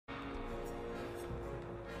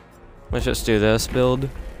Let's just do this build.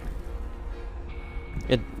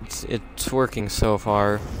 It's working so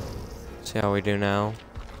far. See how we do now.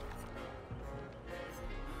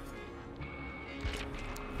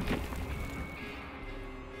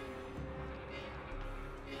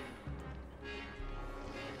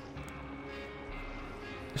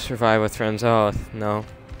 Survive with friends. Oh, no.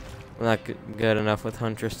 I'm not good enough with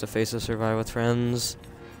Huntress to face a survive with friends.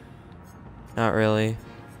 Not really.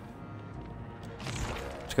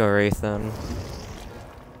 Let's go Wraith then.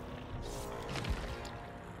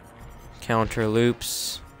 Counter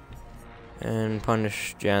loops. And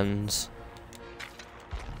punish gens.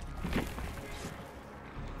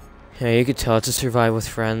 Yeah, you could tell it's a survive with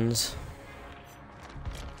friends.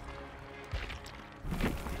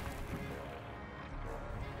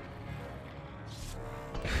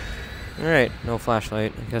 Alright, no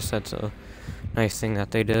flashlight. I guess that's a nice thing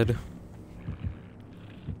that they did.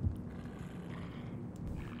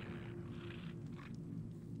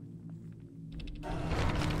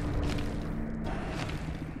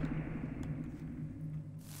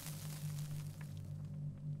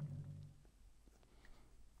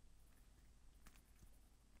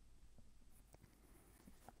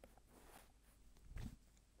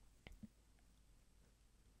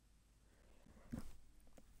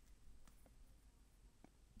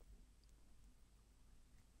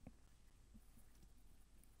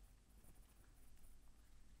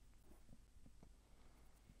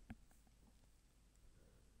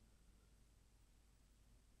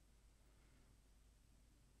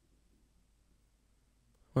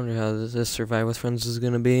 Wonder how this survive with friends is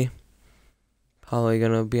gonna be. Probably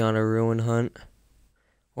gonna be on a ruin hunt.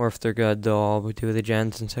 Or if they're good, they'll all do the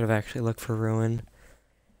gens instead of actually look for ruin.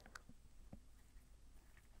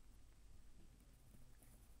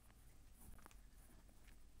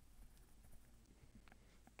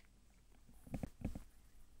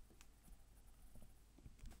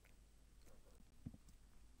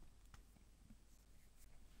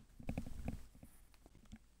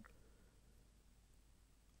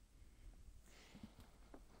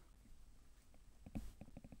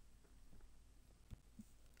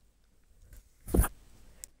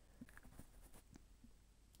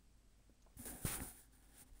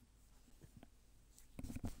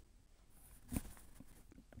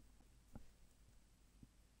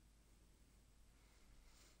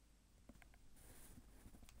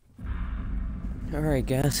 Alright,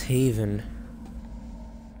 Gas Haven.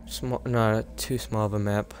 Not too small of a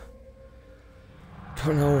map.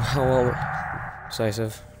 Don't know how well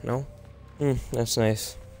decisive. No? That's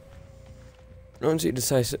nice. They don't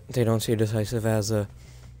see decisive as a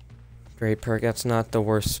great perk. That's not the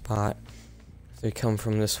worst spot. If they come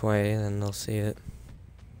from this way, then they'll see it.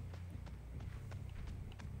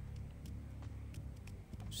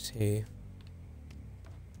 See.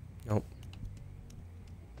 Nope.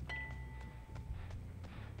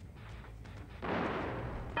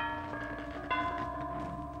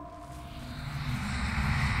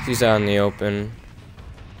 He's out in the open.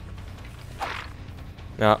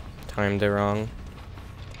 No, timed it wrong.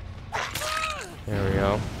 There we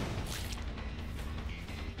go.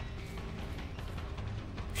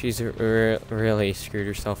 She's really screwed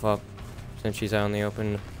herself up since she's out in the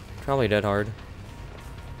open. Probably dead hard.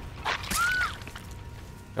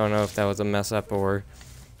 Don't know if that was a mess up or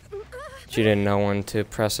she didn't know when to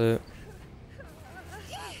press it.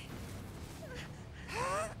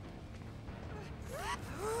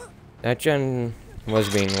 That gen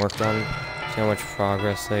was being worked on. See how much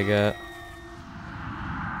progress they get.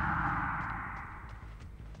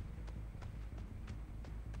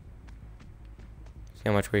 See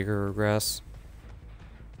how much we could regress.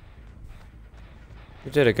 We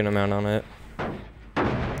did a good amount on it.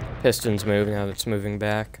 Pistons move, now it's moving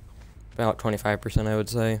back. About 25%, I would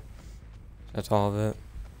say. That's all of it.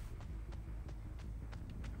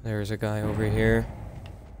 There's a guy over here.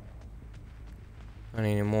 Not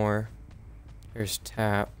anymore. There's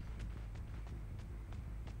tap.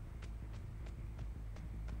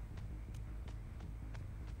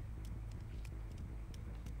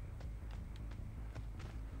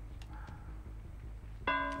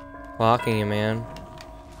 Blocking you, man.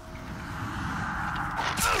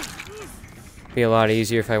 Be a lot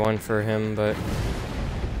easier if I went for him, but...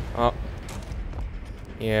 Oh.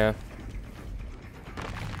 Yeah.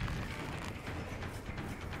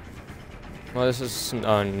 Well, this is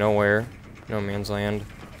nowhere. No man's land.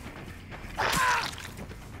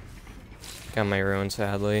 Got my ruin,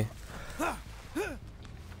 sadly.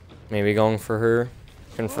 Maybe going for her.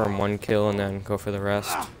 Confirm one kill and then go for the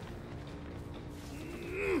rest.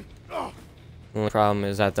 The only problem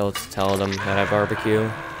is that they'll tell them that I barbecue.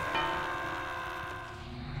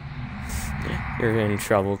 You're in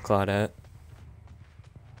trouble, Claudette.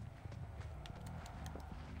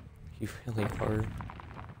 You really are.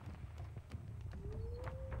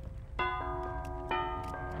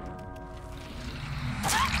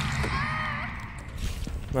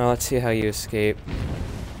 Well, let's see how you escape.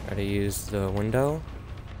 Gotta use the window.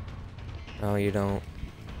 No, you don't.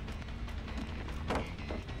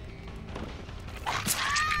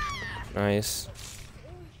 Nice.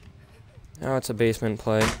 Now it's a basement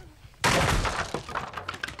play.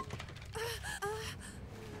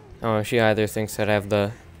 Oh, she either thinks that I have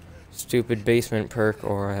the stupid basement perk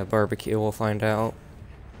or I have barbecue. We'll find out.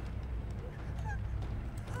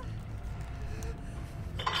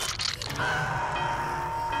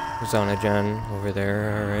 Zona gen over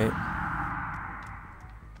there, alright.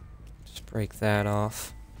 Just break that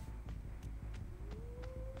off.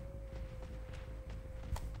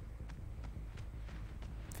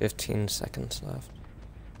 "15 seconds left.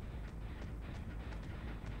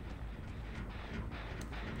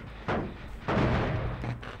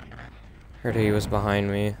 Heard he was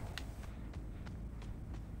behind me.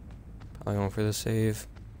 Probably going for the save.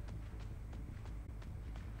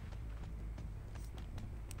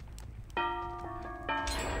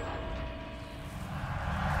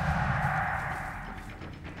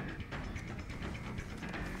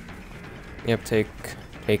 Yep, take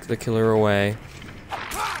the killer away.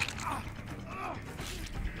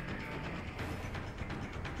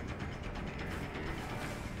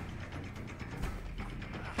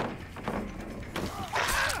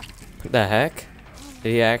 What the heck? Did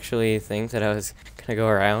he actually think that I was gonna go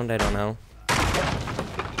around? I don't know.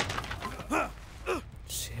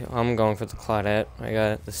 See, I'm going for the Claudette.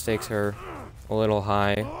 The stakes are a little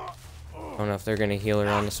high. I don't know if they're gonna heal her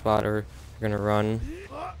on the spot or they're gonna run.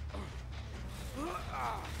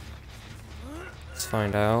 Let's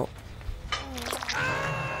find out.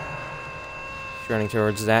 She's running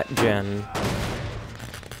towards that gen.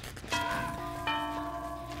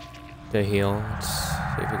 The heal. Let's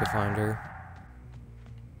see if we can find her.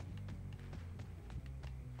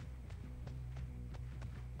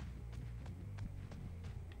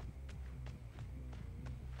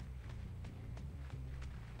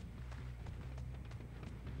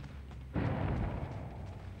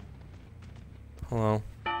 Hello.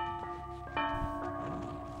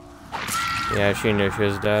 Yeah, she knew she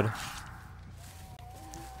was dead.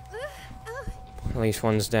 At least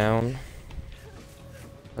one's down.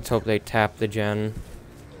 Let's hope they tap the gen.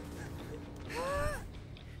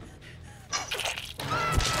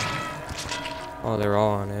 Oh, they're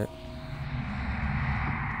all on it.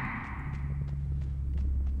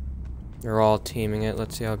 They're all teaming it.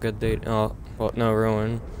 Let's see how good they... Oh, well, no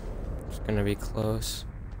ruin. It's gonna be close.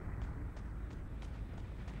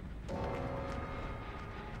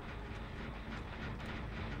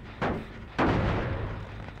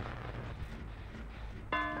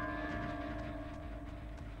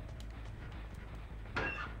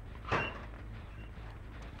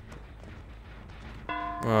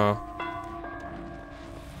 Oh.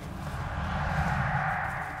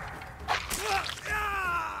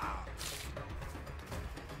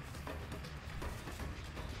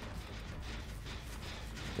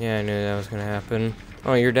 Yeah, I knew that was gonna happen.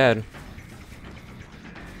 Oh, you're dead.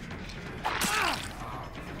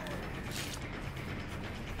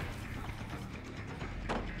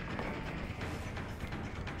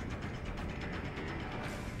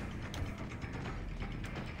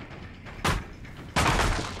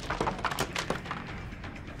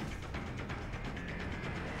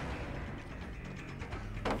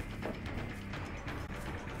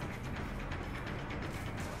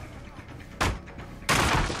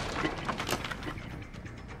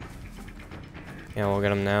 Yeah, we'll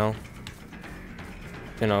get him now.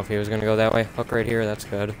 Didn't know if he was gonna go that way. Hook right here, that's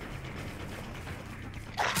good.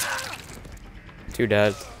 2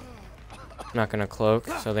 dead. Not gonna cloak,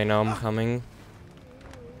 so they know I'm coming.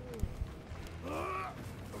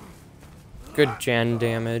 Good gen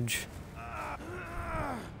damage. I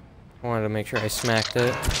wanted to make sure I smacked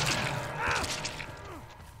it.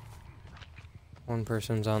 One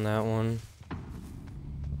person's on that one.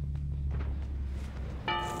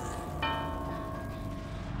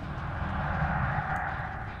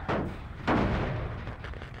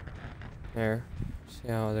 There. See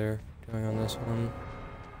how they're doing on this one.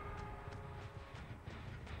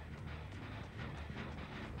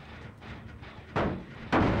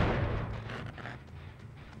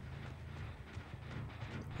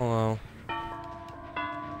 Hello.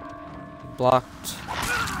 Blocked.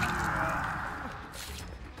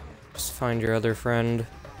 Just find your other friend.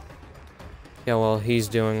 Yeah, well, he's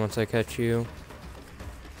doing once I catch you.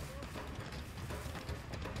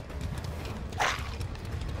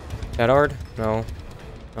 that hard? No.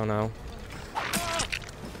 Oh no.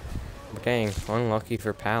 Dang, unlucky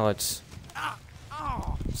for pallets.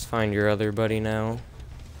 Let's find your other buddy now.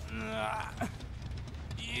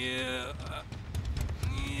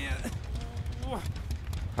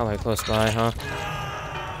 Probably close by, huh?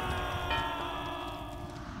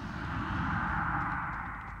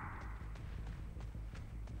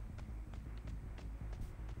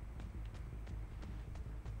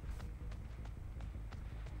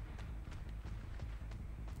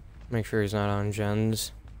 Make sure he's not on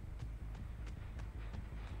gens.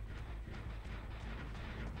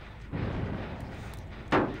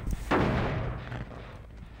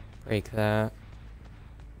 Break that.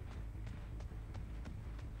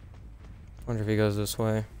 Wonder if he goes this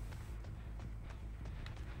way.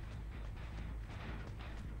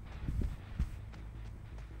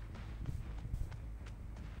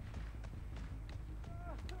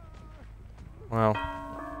 Wow.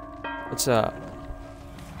 What's up?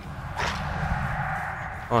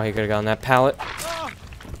 Oh, he could have gotten that pallet.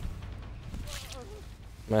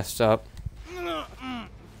 Messed up.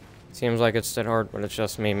 Seems like it's dead hard, but it's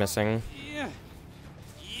just me missing.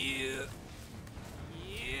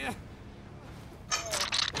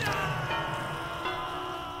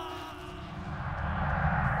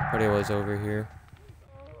 But it was over here.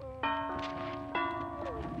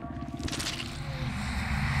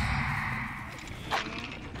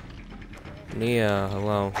 Nia,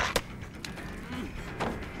 hello.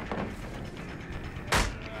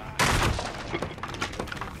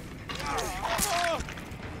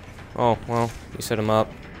 Oh, well, you set him up.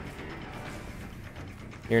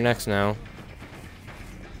 You're next now.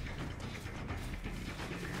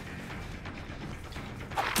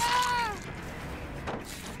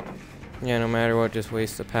 Yeah, no matter what, just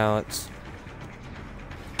waste the pallets.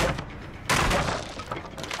 I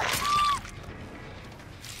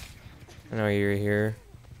know you're here.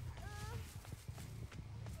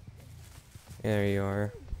 Yeah, there you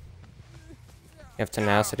are. You have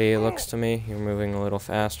tenacity, it looks to me. You're moving a little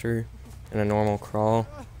faster than a normal crawl.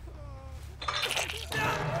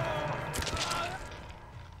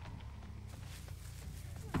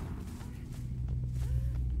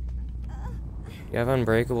 You have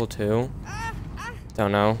unbreakable too?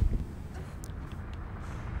 Don't know.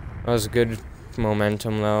 That was good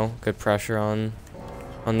momentum though. Good pressure on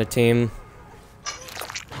the team.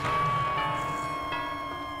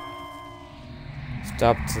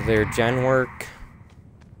 Stopped their gen work.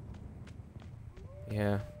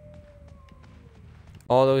 Yeah.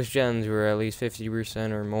 All those gens were at least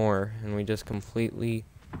 50% or more, and we just completely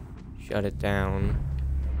shut it down.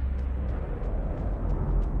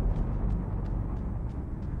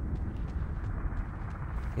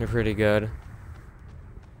 They're pretty good.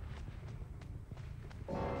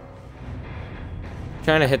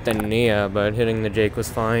 Trying to hit the Nia, but hitting the Jake was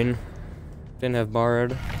fine. Didn't have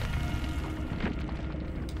borrowed.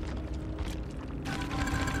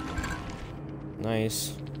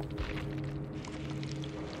 Nice.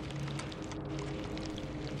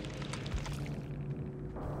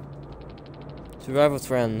 Survive with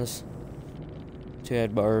friends. 2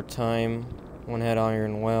 had borrowed time. 1 had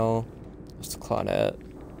iron well. That's the Claudette.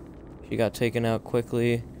 She got taken out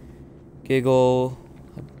quickly. Giggle.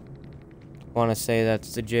 I want to say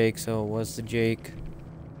that's the Jake, so it was the Jake.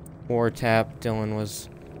 War tap. Dylan was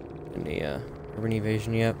in the urban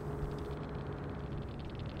evasion. Yep.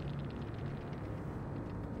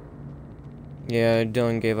 Yeah,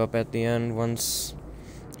 Dylan gave up at the end once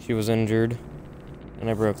she was injured, and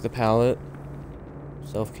I broke the pallet.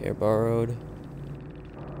 Self-care borrowed.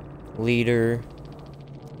 Leader.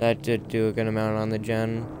 That did do a good amount on the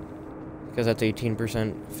gen, because that's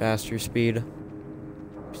 18% faster speed,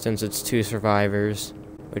 since it's 2 survivors,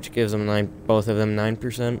 which gives them both of them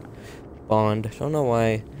 9%. Bond. Don't know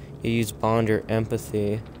why you use bond or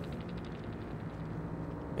empathy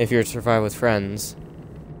if you're to survive with friends.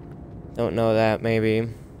 Don't know that, maybe.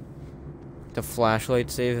 The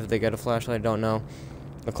flashlight save, if they get a flashlight, don't know.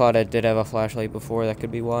 The Claudette did have a flashlight before, that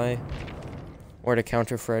could be why. Or to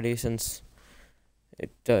counter Freddy, since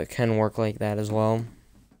it can work like that as well.